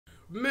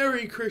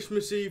Merry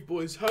Christmas Eve,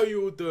 boys. How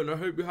you all doing? I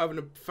hope you're having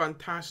a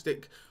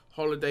fantastic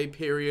holiday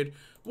period,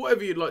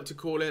 whatever you'd like to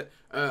call it.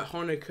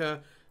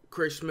 Hanukkah,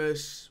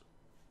 Christmas.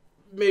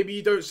 Maybe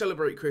you don't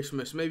celebrate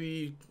Christmas. Maybe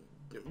you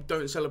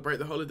don't celebrate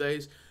the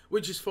holidays,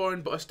 which is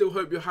fine. But I still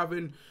hope you're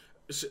having,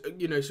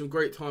 you know, some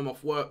great time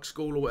off work,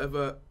 school, or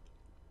whatever.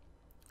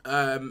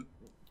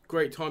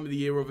 Great time of the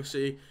year,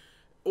 obviously.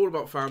 All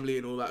about family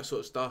and all that sort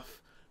of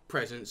stuff.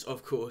 Presents,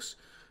 of course.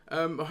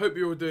 I hope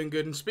you're all doing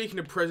good. And speaking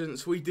of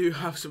presents, we do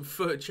have some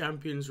FUT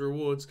Champions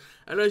rewards.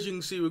 And as you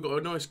can see, we've got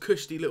a nice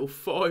cushy little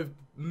 5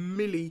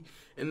 milli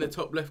in the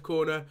top left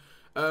corner.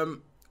 We're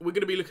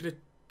going to be looking at,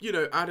 you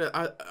know, add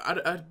a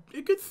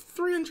good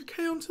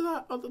 300k onto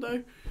that. I don't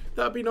know.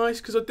 That'd be nice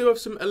because I do have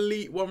some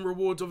Elite 1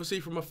 rewards, obviously,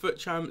 from my FUT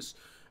Champs.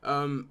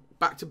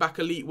 Back-to-back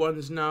Elite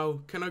 1s now.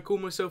 Can I call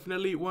myself an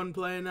Elite 1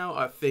 player now?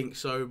 I think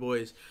so,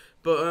 boys.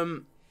 But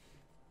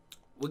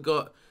we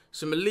got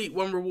some Elite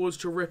 1 rewards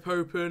to rip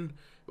open.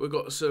 We've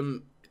got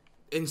some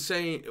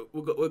insane.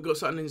 We've got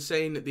something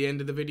insane at the end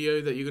of the video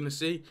that you're gonna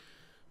see.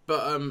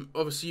 But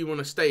obviously you want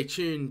to stay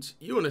tuned.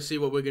 You want to see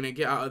what we're gonna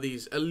get out of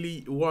these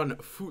Elite 1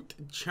 FUT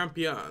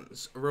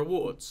Champions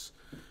rewards.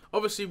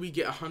 Obviously we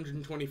get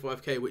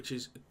 125k, which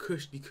is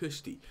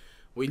cushy.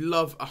 We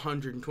love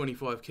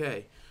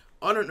 125k.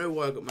 I don't know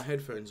why I got my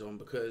headphones on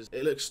because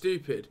it looks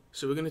stupid.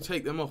 So we're gonna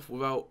take them off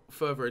without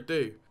further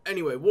ado.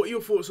 Anyway, what are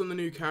your thoughts on the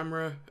new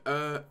camera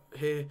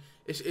here?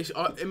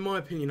 In my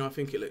opinion, I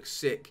think it looks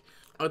sick.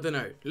 I don't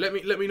know. Let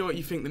me know what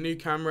you think. The new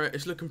camera,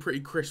 it's looking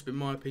pretty crisp in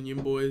my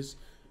opinion, boys.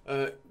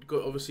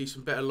 Got obviously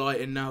some better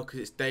lighting now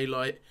because it's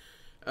daylight.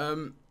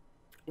 We're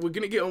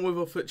gonna get on with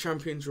our FUT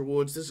Champions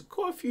rewards. There's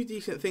quite a few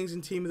decent things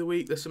in Team of the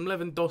Week. There's some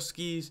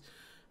Lewandowskis.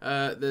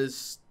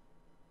 There's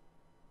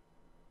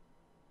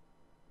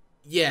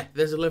a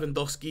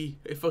Lewandowski.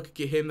 If I could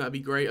get him, that'd be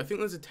great. I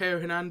think there's a Theo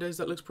Hernandez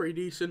that looks pretty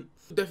decent.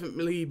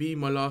 Definitely be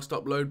my last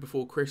upload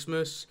before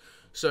Christmas.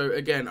 So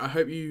again, I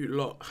hope you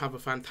lot have a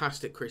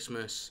fantastic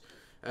Christmas.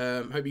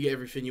 Hope you get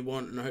everything you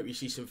want, and I hope you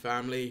see some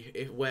family,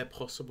 if where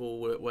possible,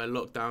 where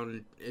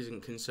lockdown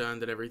isn't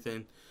concerned and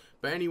everything.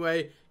 But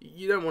anyway,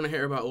 you don't want to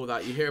hear about all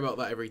that. You hear about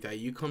that every day.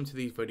 You come to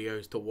these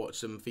videos to watch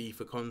some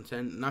FIFA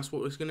content, and that's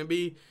what it's going to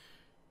be.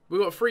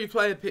 We've got 3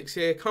 player picks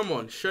here. Come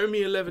on, show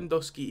me a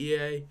Lewandowski,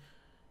 EA.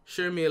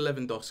 Show me a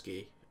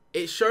Lewandowski.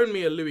 It's shown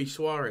me a Luis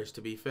Suarez, to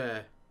be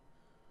fair.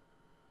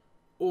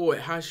 Oh,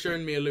 it has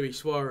shown me a Luis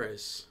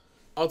Suarez.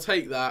 I'll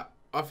take that.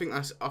 I think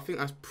that's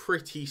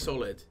pretty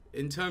solid.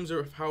 In terms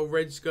of how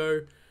Reds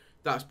go,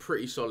 that's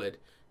pretty solid.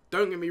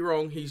 Don't get me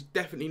wrong, he's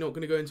definitely not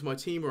going to go into my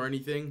team or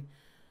anything.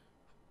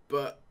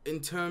 But in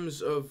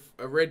terms of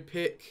a red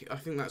pick, I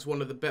think that's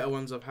one of the better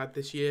ones I've had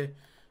this year.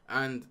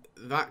 And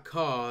that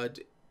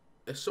card,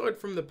 aside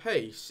from the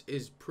pace,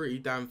 is pretty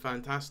damn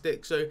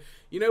fantastic. So,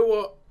 you know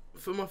what?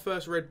 For my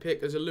first red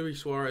pick as a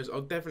Luis Suarez,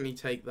 I'll definitely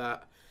take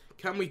that.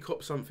 Can we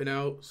cop something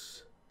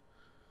else?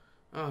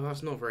 Oh,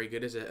 that's not very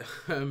good, is it?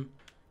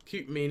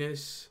 Cute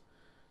Menace.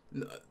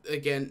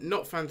 Again,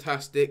 not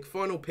fantastic.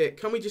 Final pick.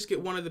 Can we just get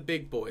one of the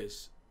big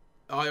boys?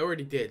 I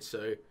already did,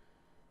 so...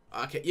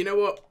 Okay, you know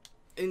what?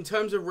 In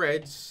terms of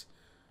reds,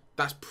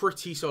 that's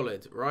pretty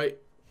solid, right?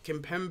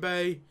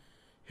 Kimpembe,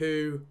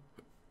 who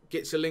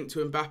gets a link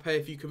to Mbappe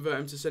if you convert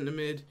him to centre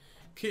mid.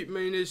 Cute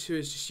Menace, who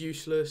is just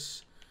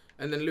useless.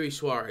 And then Luis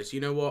Suarez.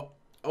 You know what?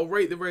 I'll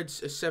rate the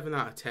reds a 7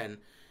 out of 10.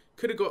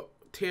 Could have got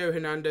Theo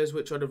Hernandez,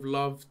 which I'd have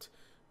loved.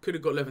 Could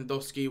have got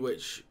Lewandowski,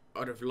 which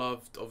I'd have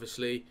loved,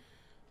 obviously.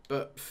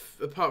 But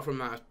apart from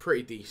that, it's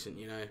pretty decent,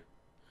 you know.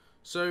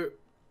 So,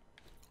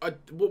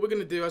 what we're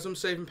going to do, as I'm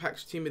saving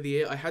packs for Team of the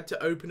Year, I had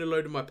to open a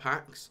load of my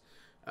packs.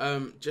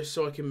 Just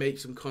so I can make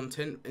some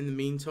content in the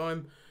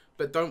meantime.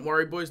 But don't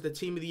worry, boys. The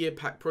Team of the Year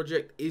pack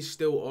project is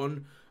still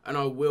on. And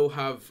I will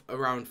have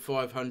around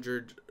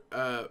 500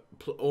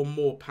 or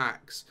more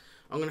packs.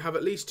 I'm going to have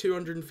at least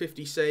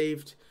 250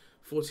 saved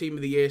for Team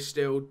of the Year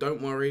still.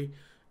 Don't worry.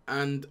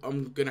 And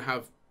I'm going to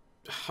have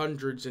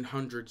hundreds and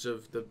hundreds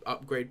of the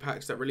upgrade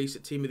packs that release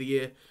at Team of the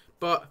Year.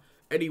 But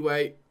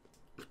anyway,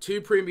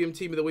 2 premium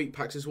Team of the Week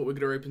packs is what we're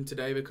going to open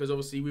today, because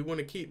obviously we want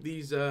to keep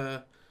these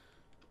 2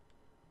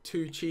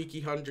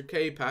 cheeky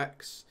 100k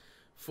packs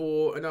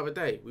for another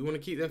day. We want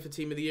to keep them for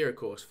Team of the Year, of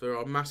course, for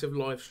our massive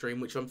live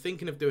stream, which I'm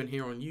thinking of doing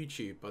here on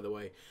YouTube, by the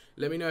way.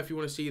 Let me know if you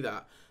want to see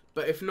that.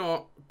 But if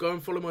not, go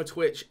and follow my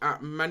Twitch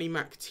at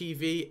Manimac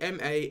TV,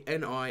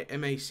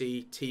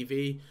 MANIMAC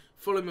TV.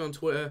 Follow me on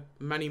Twitter,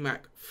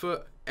 Manimac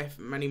FUT,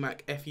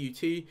 Manimac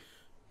FUT. You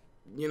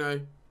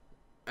know,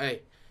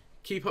 hey,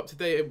 keep up to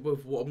date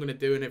with what I'm going to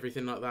do and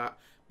everything like that.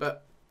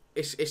 But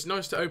it's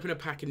nice to open a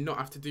pack and not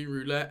have to do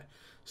roulette.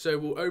 So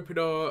we'll open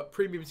our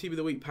Premium Team of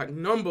the Week pack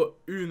number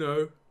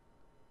 1.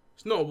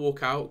 It's not a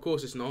walkout, of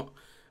course it's not.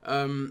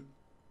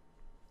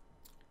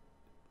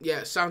 Yeah,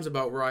 it sounds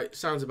about right.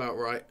 Sounds about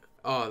right.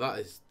 Oh, that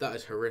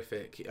is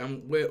horrific.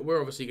 And we're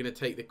obviously going to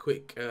take the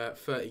quick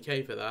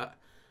 30k for that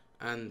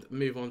and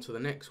move on to the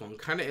next one.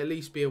 Can it at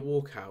least be a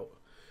walkout?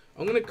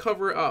 I'm going to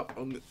cover it up.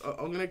 I'm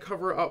going to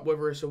cover it up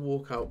whether it's a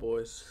walkout,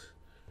 boys.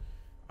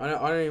 I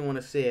don't even want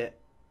to see it.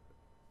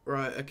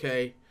 Right,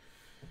 okay.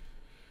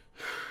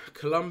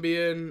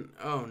 Colombian.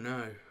 Oh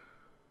no.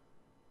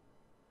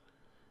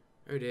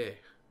 Oh dear.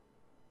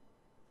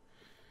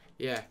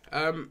 Yeah.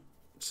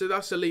 So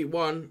that's Elite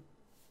 1.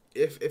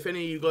 If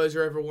any of you guys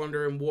are ever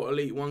wondering what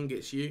Elite 1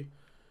 gets you,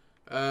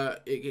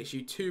 it gets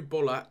you 2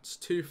 Bollats,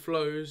 2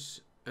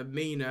 Flows, a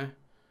Mina,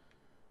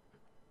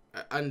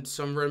 and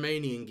some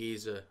Romanian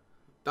geezer.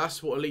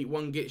 That's what Elite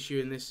 1 gets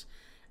you in this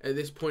at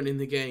this point in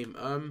the game.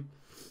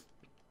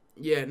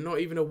 Yeah, not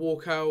even a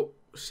walkout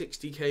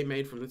 60k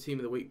made from the Team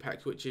of the Week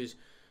packs, which is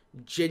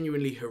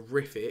genuinely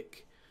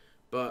horrific.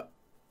 But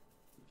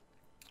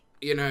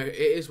you know, it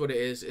is what it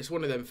is. It's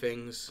one of them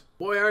things.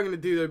 What I am going to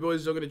do though,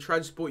 boys, is I'm going to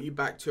transport you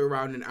back to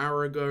around an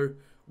hour ago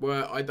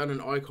where I done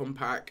an icon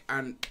pack,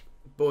 and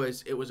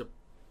boys, it was a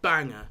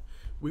banger.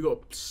 We got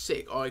a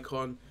sick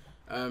icon.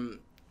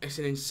 It's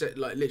an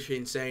like literally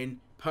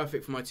insane.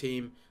 Perfect for my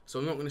team. So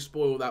I'm not going to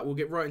spoil that. We'll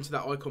get right into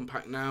that icon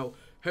pack now.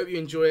 Hope you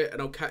enjoy it,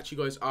 and I'll catch you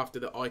guys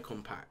after the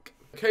icon pack.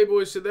 Okay,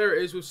 boys, so there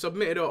it is. We've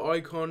submitted our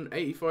icon.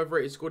 85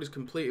 rated squad is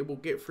completed. We'll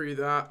get through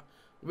that.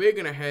 We're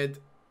going to head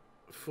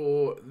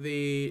for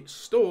the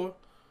store.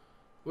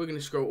 We're going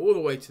to scroll all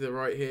the way to the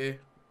right here.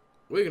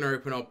 We're going to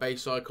open our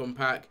base icon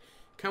pack.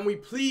 Can we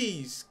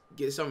please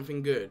get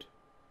something good?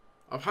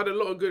 I've had a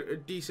lot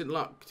of decent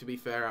luck, to be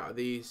fair, out of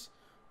these.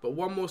 But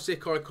one more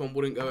sick icon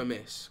wouldn't go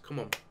amiss. Come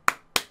on.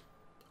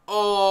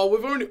 Oh,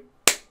 we've only...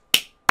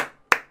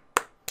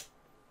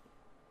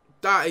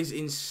 That is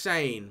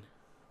insane.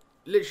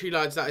 Literally,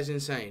 lads, that is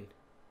insane.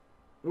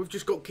 We've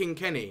just got King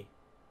Kenny.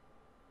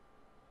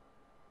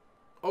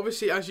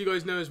 Obviously, as you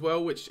guys know as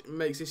well, which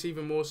makes this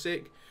even more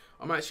sick,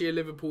 I'm actually a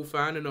Liverpool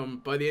fan,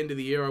 and by the end of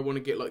the year, I want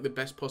to get like the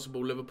best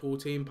possible Liverpool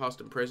team,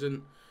 past and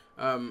present.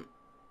 That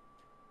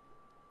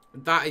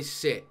is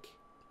sick.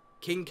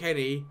 King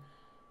Kenny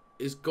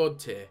is god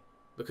tier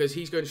because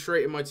he's going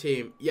straight in my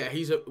team. Yeah,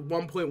 he's at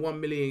 1.1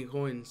 million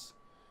coins.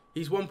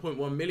 He's 1.1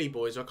 milli,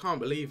 boys. I can't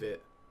believe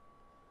it.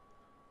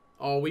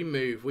 Oh, we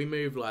move,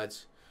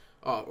 lads.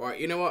 Oh, right.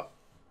 You know what?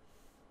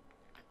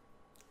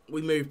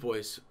 We move,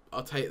 boys.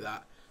 I'll take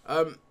that.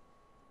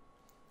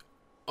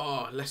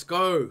 Oh, let's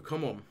go.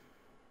 Come on.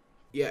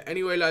 Yeah,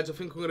 anyway, lads, I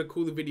think I'm going to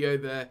call the video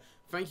there.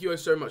 Thank you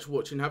guys so much for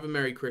watching. Have a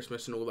Merry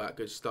Christmas and all that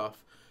good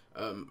stuff.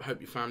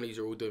 Hope your families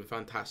are all doing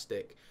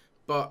fantastic.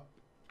 But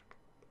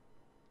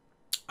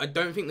I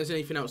don't think there's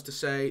anything else to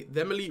say.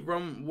 Them Elite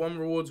 1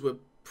 rewards were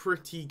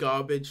pretty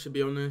garbage, to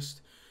be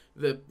honest.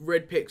 The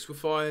red picks were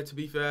fire, to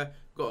be fair.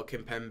 Got a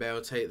Kimpembe,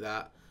 I'll take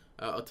that.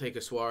 I'll take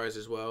a Suarez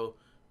as well.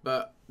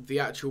 But the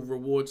actual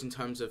rewards in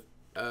terms of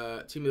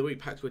Team of the Week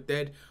packs were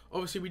dead.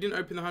 Obviously, we didn't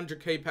open the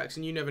 100k packs,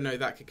 and you never know,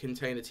 that could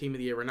contain a Team of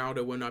the Year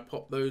Ronaldo when I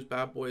pop those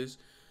bad boys.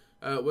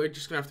 We're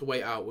just going to have to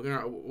wait out. We're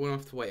gonna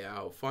have to wait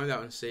out. Find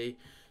out and see.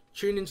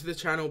 Tune into the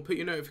channel. Put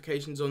your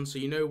notifications on so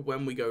you know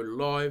when we go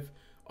live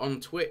on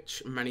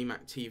Twitch,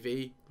 Manimac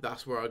TV.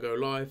 That's where I go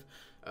live.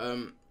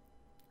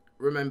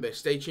 Remember,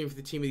 stay tuned for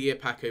the Team of the Year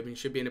pack open.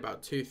 Should be in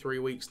about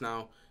 2-3 weeks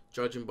now,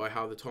 judging by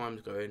how the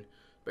time's going.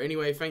 But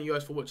anyway, thank you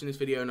guys for watching this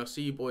video, and I'll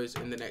see you boys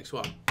in the next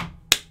one.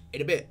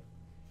 In a bit.